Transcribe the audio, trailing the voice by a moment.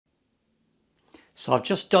So I've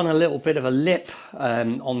just done a little bit of a lip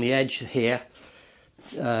on the edge here.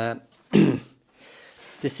 This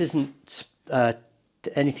isn't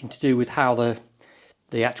anything to do with how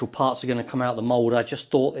the actual parts are going to come out of the mould. I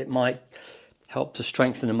just thought it might help to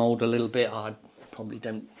strengthen the mould a little bit. I probably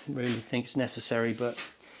don't really think it's necessary, but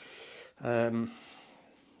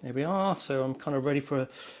there we are. So I'm kind of ready for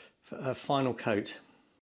a final coat.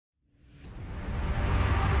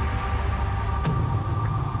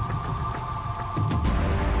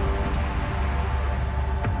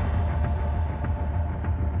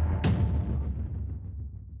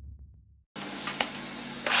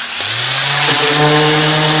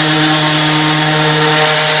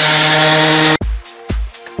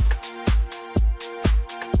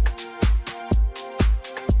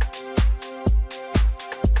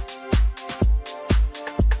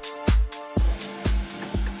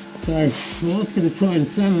 So I was going to try and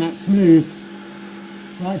sand that smooth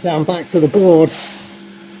right down back to the board,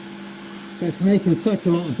 but it's making such a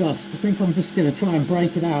lot of dust. I think I'm just going to try and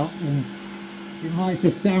break it out, and it might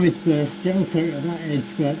just damage the gel coat at that edge,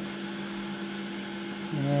 but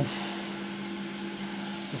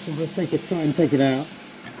so I'm going to try and take it out.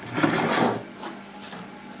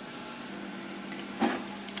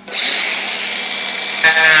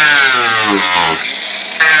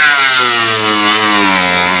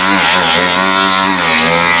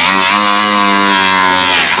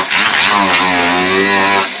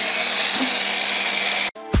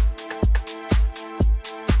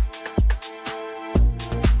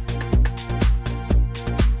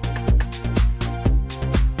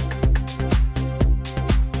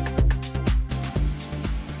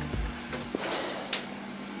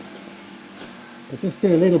 I'll just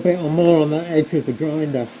do a little bit or more on that edge with the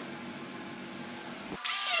grinder.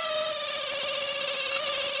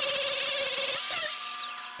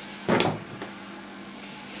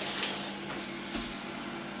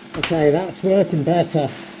 Okay, that's working better.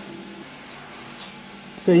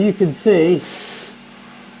 So you can see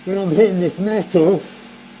when I'm hitting this metal,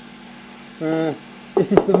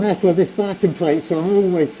 this is the metal of this backing plate, so I'm all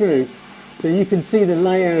the way through. So you can see the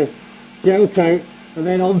layer of gel coat and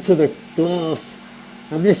then onto the glass.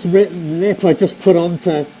 And this lip I just put on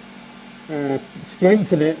to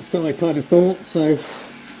strengthen it, so I kind of thought. So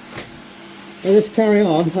let's carry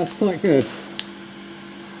on, that's quite good.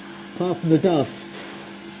 Apart from the dust.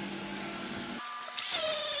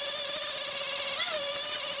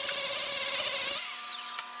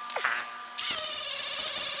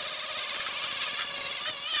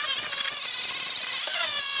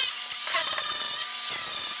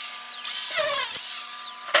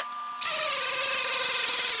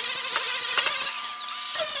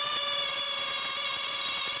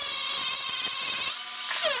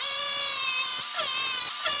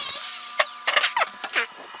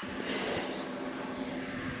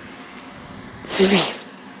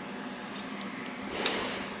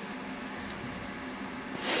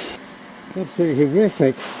 Absolutely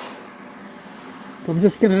horrific. I'm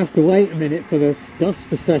just going to have to wait a minute for the dust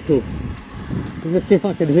to settle. Let's see if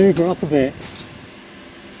I can hoover up a bit.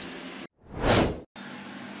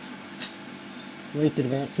 Waited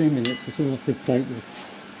about 2 minutes, it's all I could cope with.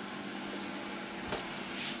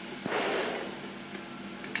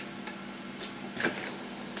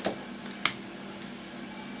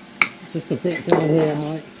 Just a bit down here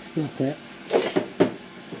might stop it.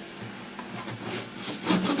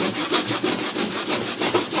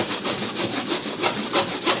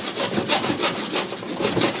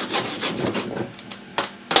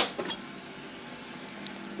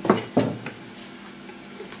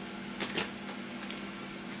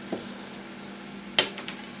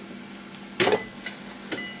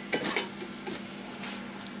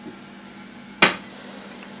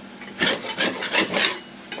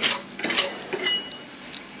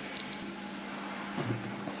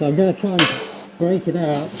 So I'm going to try and break it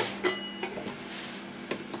out.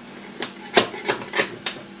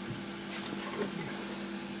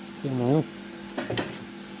 You know.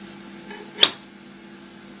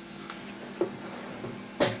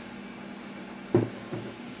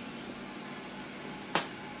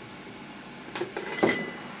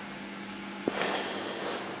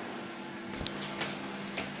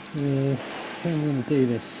 I'm going to do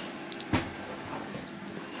this.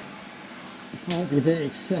 Might be a bit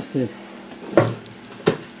excessive.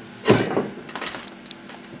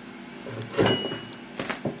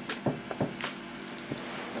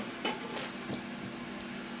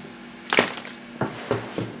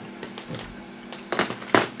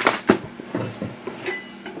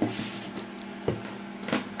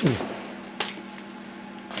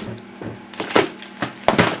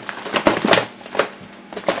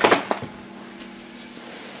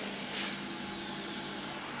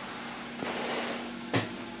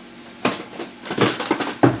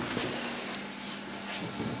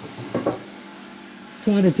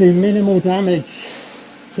 trying to do minimal damage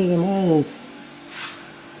to the mould.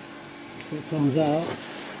 It comes out.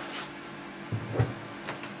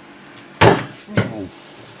 Oh.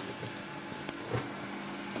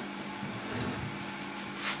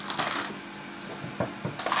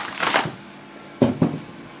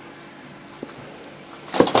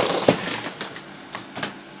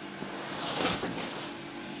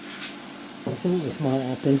 I thought this might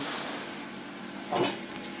happen.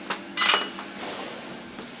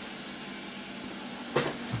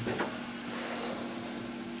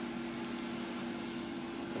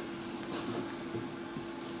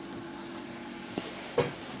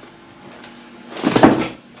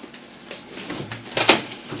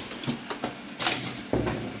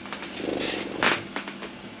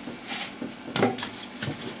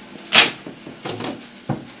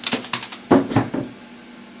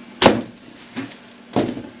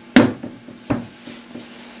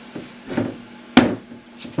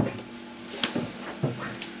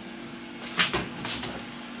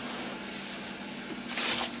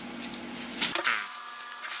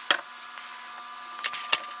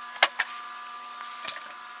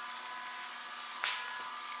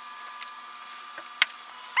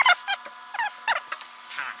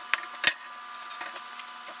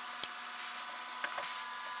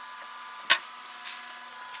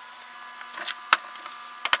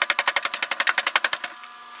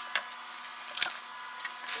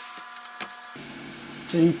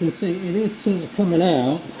 So you can see it is sort of coming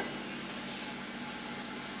out.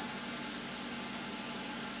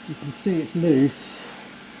 You can see it's loose,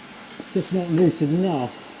 it's just not loose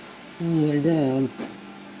enough all the way down.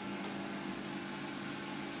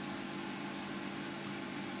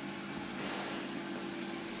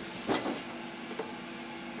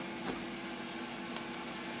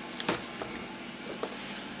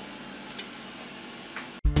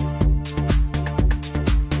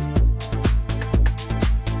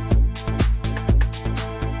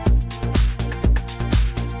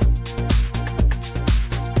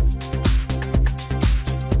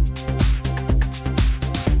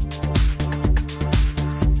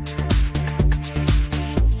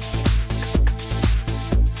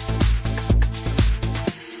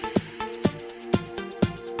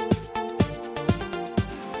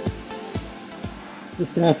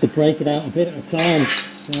 Just going to have to break it out a bit at a time.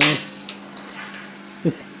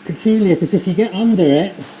 It's peculiar because if you get under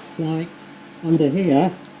it, like under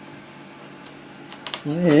here,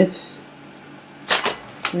 like this,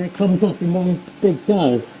 then it comes off in one big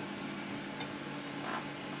go.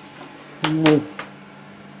 And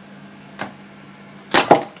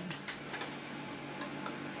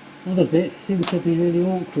other bits seem to be really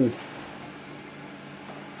awkward.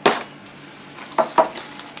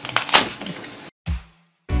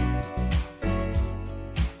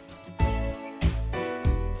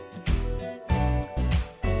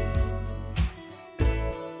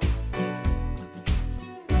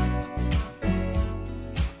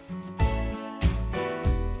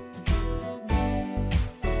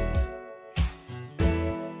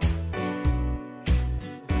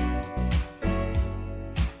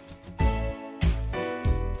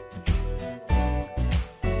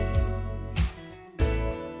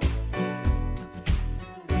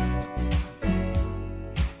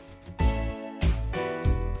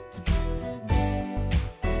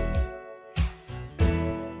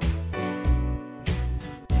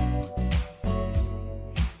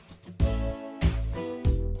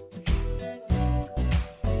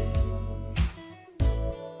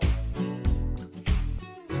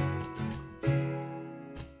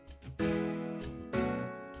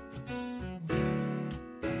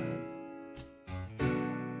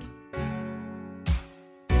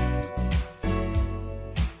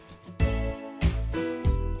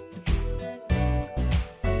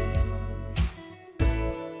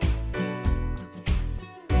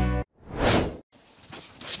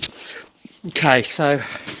 Okay, so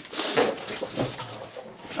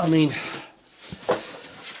I mean,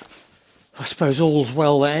 I suppose all's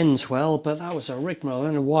well that ends well, but that was a rigmarole. I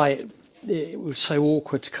don't know why it was so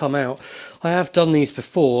awkward to come out. I have done these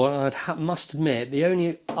before, and I must admit the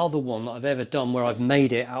only other one that I've ever done where I've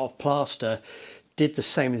made it out of plaster did the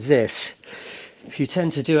same as this. If you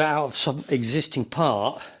tend to do it out of some existing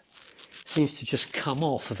part, it seems to just come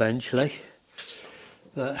off eventually.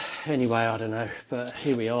 But anyway, I don't know, but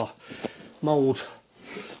here we are. Mould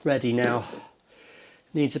ready now.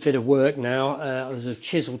 Needs a bit of work now. There's a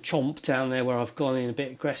chisel chomp down there where I've gone in a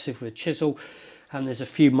bit aggressive with a chisel, and there's a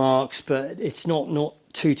few marks, but it's not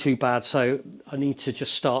too bad. So I need to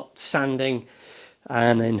just start sanding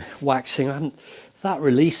and then waxing. That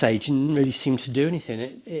release agent didn't really seem to do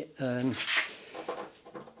anything.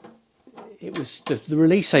 it was the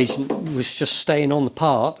release agent was just staying on the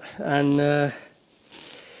part, and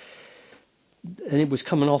it was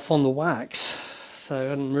coming off on the wax, so I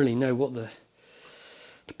didn't really know what the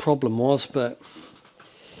problem was, but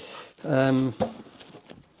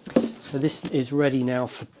so this is ready now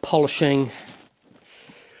for polishing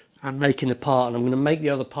and making the part, and I'm going to make the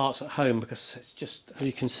other parts at home because it's just, as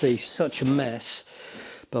you can see, such a mess,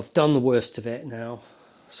 but I've done the worst of it now,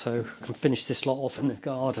 so I can finish this lot off in the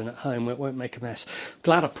garden at home where it won't make a mess.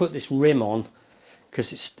 Glad I put this rim on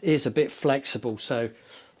because it is a bit flexible, so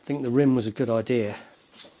I think the rim was a good idea.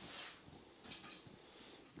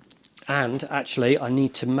 And actually I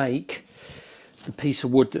need to make the piece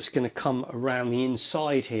of wood that's going to come around the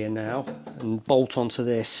inside here now and bolt onto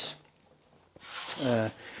this.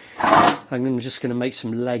 I'm just going to make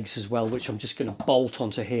some legs as well, which I'm just going to bolt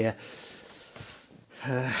onto here.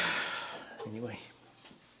 Anyway.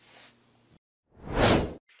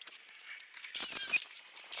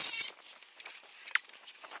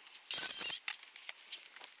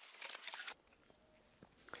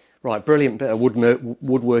 Right, brilliant bit of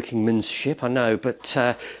woodworkingmanship, I know, but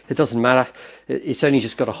it doesn't matter. It's only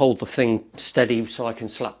just got to hold the thing steady so I can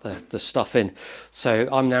slap the stuff in. So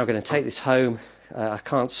I'm now going to take this home. I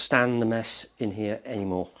can't stand the mess in here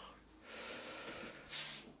anymore.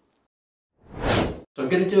 So I'm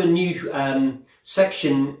going to do a new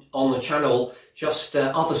section on the channel, just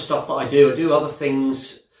other stuff that I do. I do other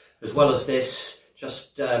things as well as this.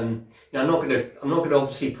 Just now, I'm not going to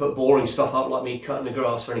obviously put boring stuff up like me cutting the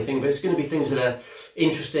grass or anything, but it's going to be things that are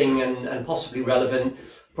interesting and possibly relevant,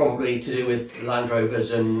 probably to do with Land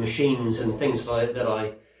Rovers and machines and things like that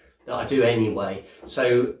I do anyway.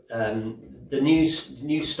 So the new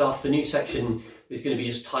stuff, the new section is going to be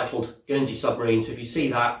just titled Guernsey Submarine. So if you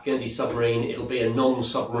see that Guernsey Submarine, it'll be a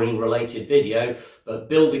non-submarine related video, but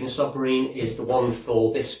building a submarine is the one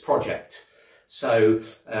for this project. So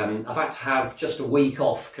I've had to have just a week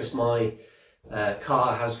off because my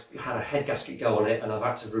car has had a head gasket go on it, and I've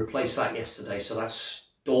had to replace that yesterday, so that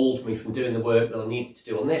stalled me from doing the work that I needed to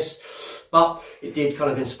do on this. But it did kind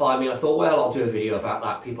of inspire me. I thought, well, I'll do a video about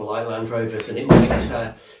that. People like Land Rovers, and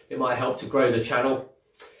it might help to grow the channel.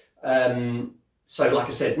 So like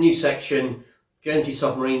I said, new section, Guernsey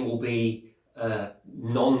Submarine will be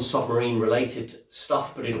non-submarine related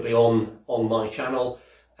stuff, but it'll be on my channel.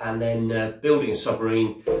 And then building a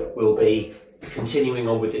submarine will be continuing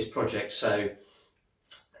on with this project. So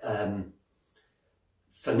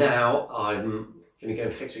for now, I'm going to go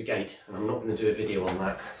and fix a gate, and I'm not going to do a video on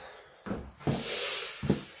that.